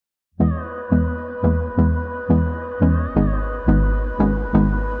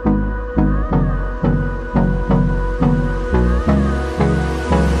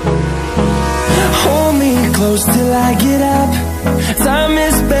close till I get up. Time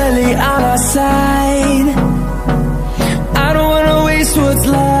is barely on our side. I don't wanna waste what's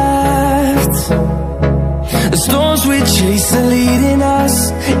left. The storms we chase are leading us,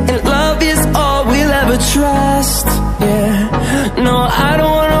 and love is all we'll ever trust. Yeah, no, I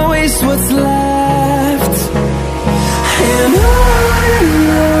don't wanna waste what's left. And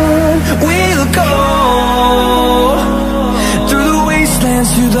on we'll go, through the wastelands,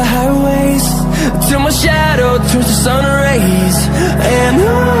 through the highways, till my shadow turns to sun rays. And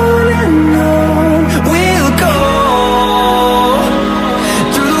on we'll go,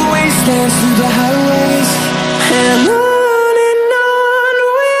 through the wastelands, through the highways, and on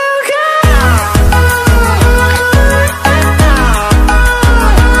we'll go.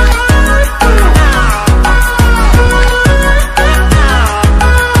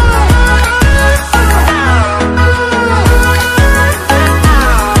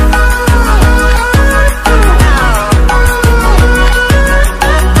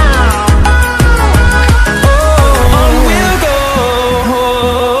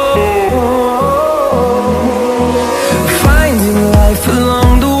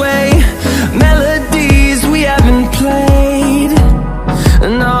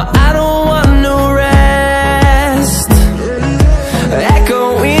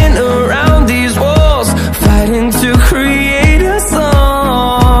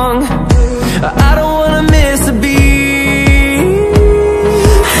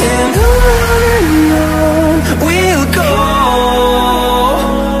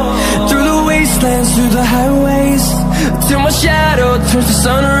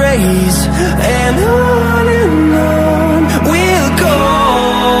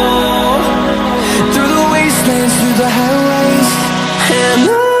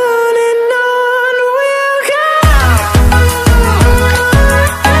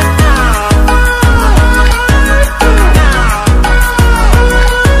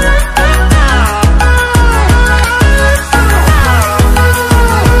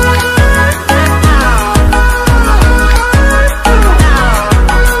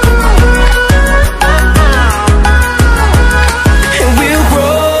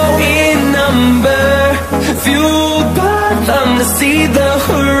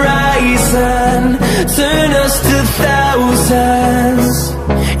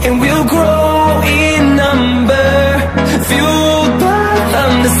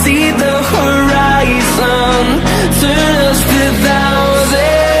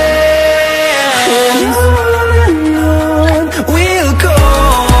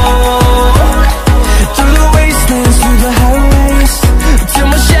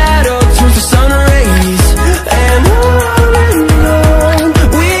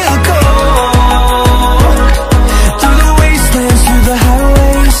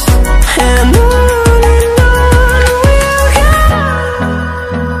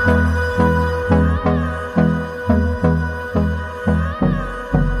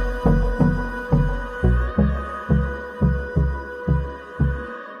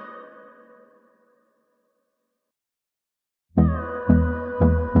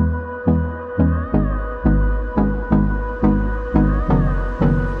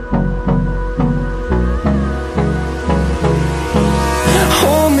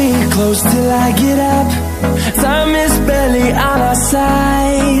 Close till I get up. Time is barely on our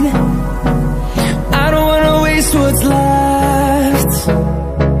side. I don't wanna waste what's left.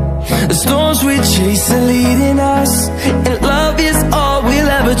 The storms we chase are leading us, and love is all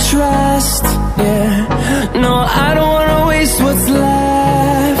we'll ever trust. Yeah, no, I don't wanna waste what's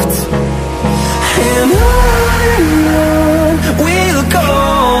left. And on we'll go,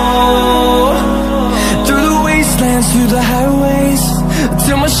 through the wastelands, through the highways,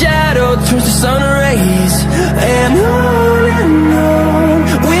 till my shadow turns to sun rays. And on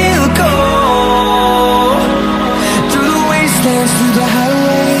we'll go, through the wastelands, through the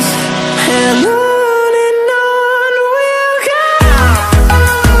highways, and on we'll go.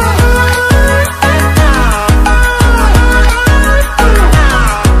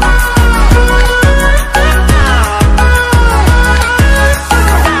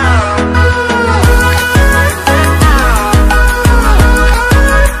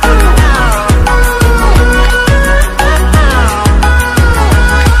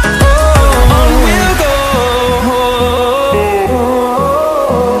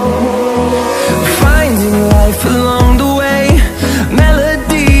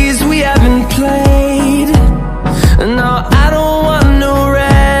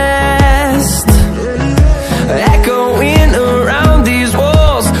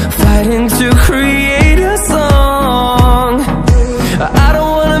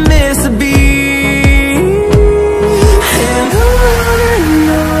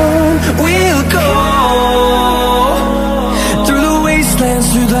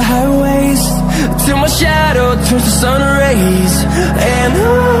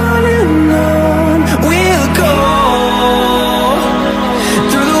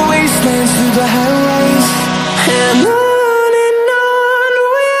 the highways, and on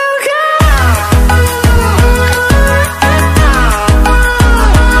we'll go.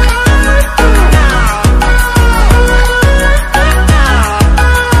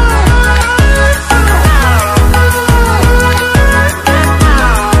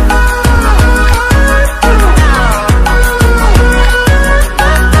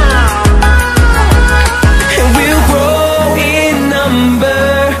 And we'll grow in number,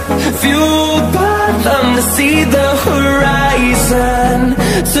 fueled by them to see the horizon,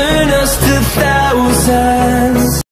 turn us to thousands.